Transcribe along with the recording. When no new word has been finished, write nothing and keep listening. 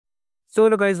So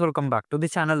hello guys, welcome back to the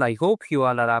channel. I hope you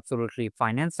all are absolutely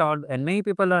fine and sound, and many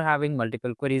people are having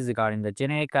multiple queries regarding the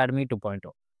Gen Academy 2.0.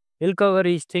 We'll cover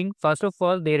each thing. First of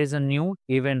all, there is a new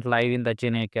event live in the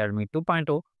Gen Academy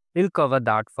 2.0. We'll cover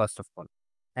that first of all.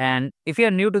 And if you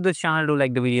are new to this channel, do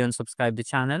like the video and subscribe the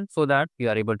channel so that you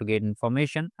are able to get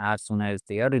information as soon as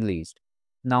they are released.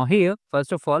 Now here,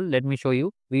 first of all, let me show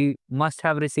you. We must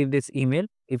have received this email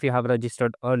if you have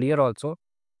registered earlier also.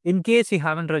 In case you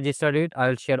haven't registered it,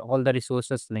 I'll share all the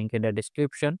resources link in the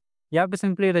description. You have to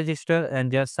simply register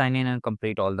and just sign in and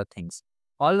complete all the things.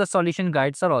 All the solution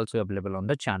guides are also available on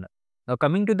the channel. Now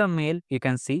coming to the mail, you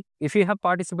can see if you have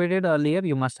participated earlier,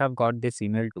 you must have got this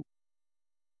email too.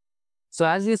 So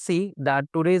as you see that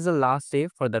today is the last day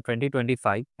for the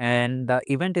 2025 and the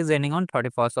event is ending on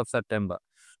 31st of September.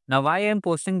 Now why I am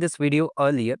posting this video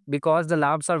earlier? Because the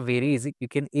labs are very easy. You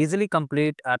can easily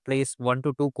complete at least 1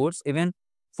 to 2 course, even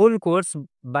full course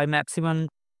by maximum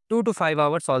 2 to 5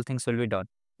 hours, all things will be done.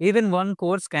 Even one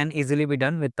course can easily be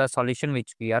done with the solution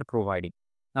which we are providing.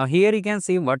 Now here you can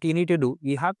see what you need to do.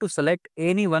 You have to select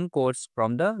any one course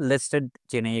from the listed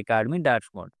GNA Academy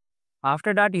dashboard.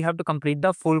 After that, you have to complete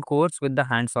the full course with the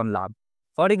hands-on lab.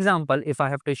 For example, if I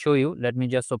have to show you, let me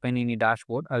just open any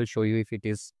dashboard. I'll show you if it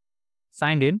is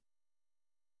signed in.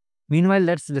 Meanwhile,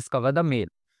 let's discover the mail.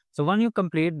 So when you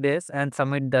complete this and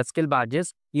submit the skill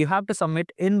badges, you have to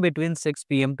submit in between 6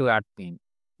 p.m. to 8 p.m.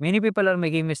 Many people are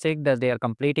making mistake that they are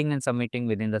completing and submitting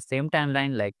within the same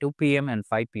timeline like 2 p.m. and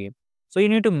 5 p.m. So you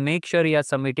need to make sure you are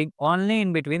submitting only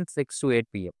in between 6 to 8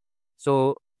 p.m.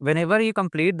 So whenever you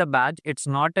complete the badge, it's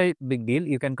not a big deal.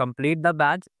 You can complete the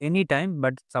badge anytime,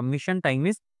 but submission time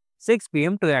is 6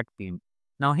 p.m. to 8 p.m.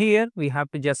 Now here we have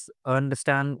to just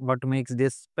understand what makes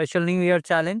this special New Year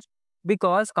challenge,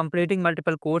 because completing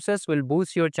multiple courses will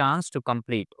boost your chance to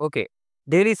complete. Okay.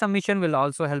 Daily submission will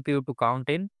also help you to count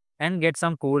in and get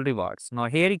some cool rewards. Now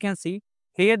here you can see,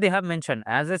 here they have mentioned,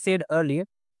 as I said earlier,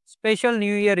 special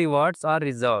New Year rewards are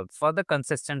reserved for the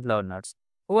consistent learners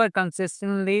who are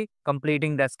consistently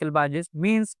completing the skill badges,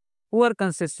 means who are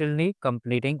consistently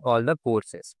completing all the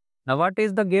courses. Now what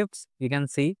is the gifts? You can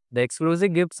see the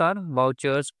exclusive gifts are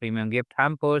vouchers, premium gift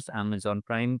hampers, Amazon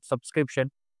Prime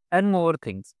subscription, and more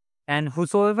things. And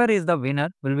whosoever is the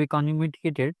winner will be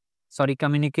communicated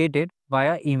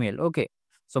via email. Okay.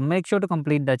 So make sure to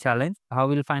complete the challenge. How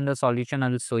we'll find the solution, I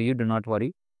will show you. Do not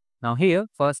worry. Now here,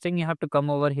 first thing you have to come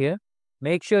over here.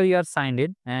 Make sure you are signed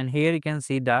in. And here you can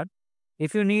see that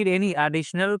if you need any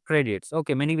additional credits.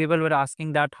 Okay, many people were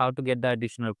asking that how to get the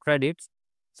additional credits.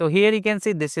 So here you can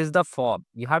see this is the form.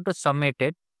 You have to submit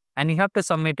it, and you have to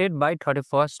submit it by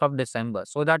 31st of December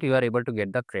so that you are able to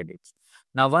get the credits.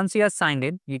 Now, once you are signed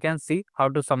in, you can see how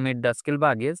to submit the skill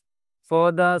badges.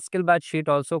 For the skill badge sheet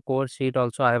also, course sheet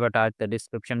also, I have attached the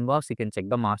description box. You can check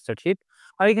the master sheet,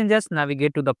 or you can just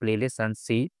navigate to the playlist and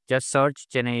see, just search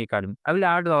GNA Academy. I will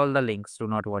add all the links. Do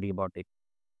not worry about it.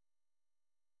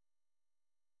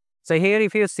 So here,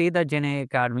 if you see the GNA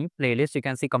Academy playlist, you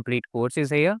can see complete courses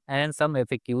here and some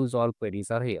FAQs or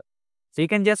queries are here. So you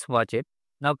can just watch it.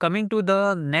 Now coming to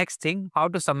the next thing, how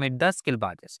to submit the skill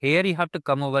badges. Here you have to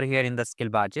come over here in the skill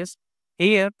badges.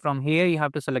 Here, from here, you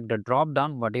have to select the drop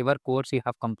down, whatever course you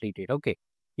have completed. Okay.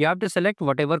 You have to select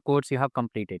whatever course you have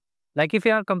completed. Like if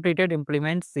you have completed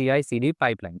implement CI/CD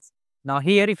pipelines. Now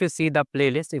here, if you see the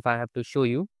playlist, if I have to show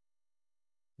you,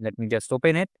 let me just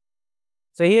open it.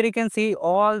 So here you can see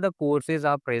all the courses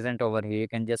are present over here. You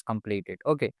can just complete it.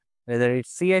 Okay. Whether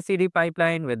it's CI/CD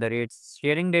pipeline, whether it's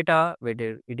sharing data,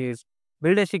 whether it is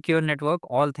build a secure network,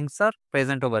 all things are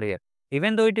present over here.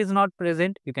 Even though it is not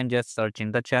present, you can just search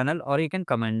in the channel or you can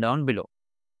comment down below.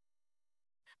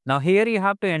 Now here you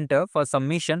have to enter for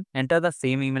submission, enter the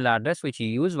same email address which you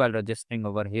use while registering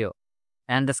over here.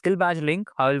 And the skill badge link,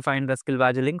 how you'll find the skill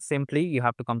badge link? Simply you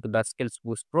have to come to the skills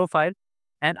boost profile.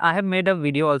 And I have made a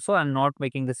video also. I'm not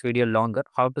making this video longer.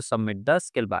 How to submit the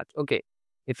skill badge. Okay.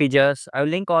 If you just, I will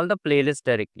link all the playlists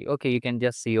directly. Okay. You can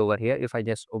just see over here. If I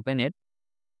just open it.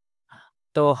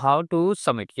 So how to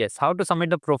submit? Yes. How to submit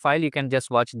the profile. You can just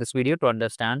watch this video to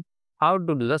understand how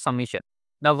to do the submission.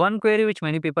 Now, one query which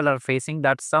many people are facing,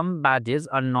 that some badges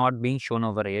are not being shown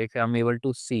over here. If I'm able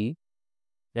to see,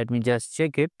 let me just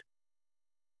check it.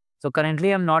 So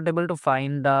currently I'm not able to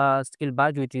find the skill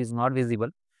badge which is not visible.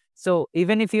 So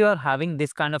even if you are having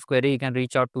this kind of query, you can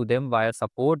reach out to them via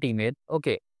support email.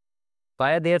 Okay.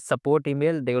 Via their support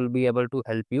email, they will be able to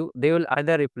help you. They will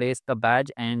either replace the badge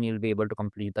and you'll be able to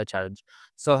complete the challenge.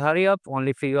 So hurry up,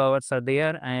 only few hours are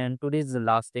there and today is the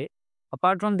last day.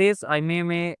 Apart from this, I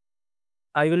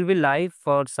will be live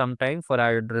for some time for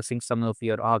addressing some of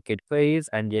your arcade queries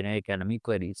and GNA Academy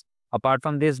queries. Apart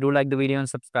from this, do like the video and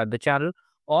subscribe the channel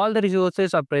All the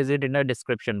resources are present in the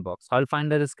description box. I'll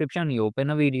find the description. You open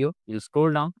a video, you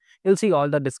scroll down, you'll see all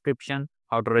the description,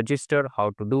 how to register,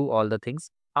 how to do all the things.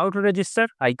 How to register?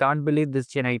 I can't believe this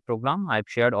GenAI program. I've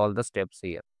shared all the steps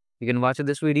here. You can watch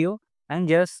this video and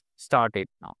just start it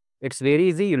now. It's very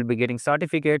easy. You'll be getting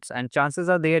certificates and chances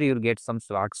are there you'll get some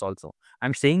swags also.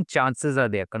 I'm saying chances are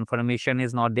there. Confirmation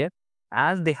is not there.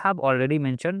 As they have already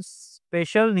mentioned,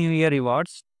 special New Year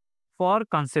rewards for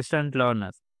consistent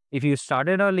learners. If you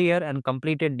started earlier and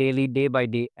completed daily, day by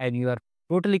day, and you are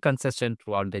totally consistent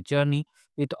throughout the journey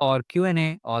with our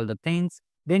Q&A, all the things,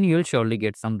 then you'll surely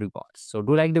get some rewards. So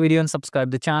do like the video and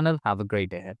subscribe the channel. Have a great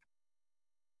day ahead.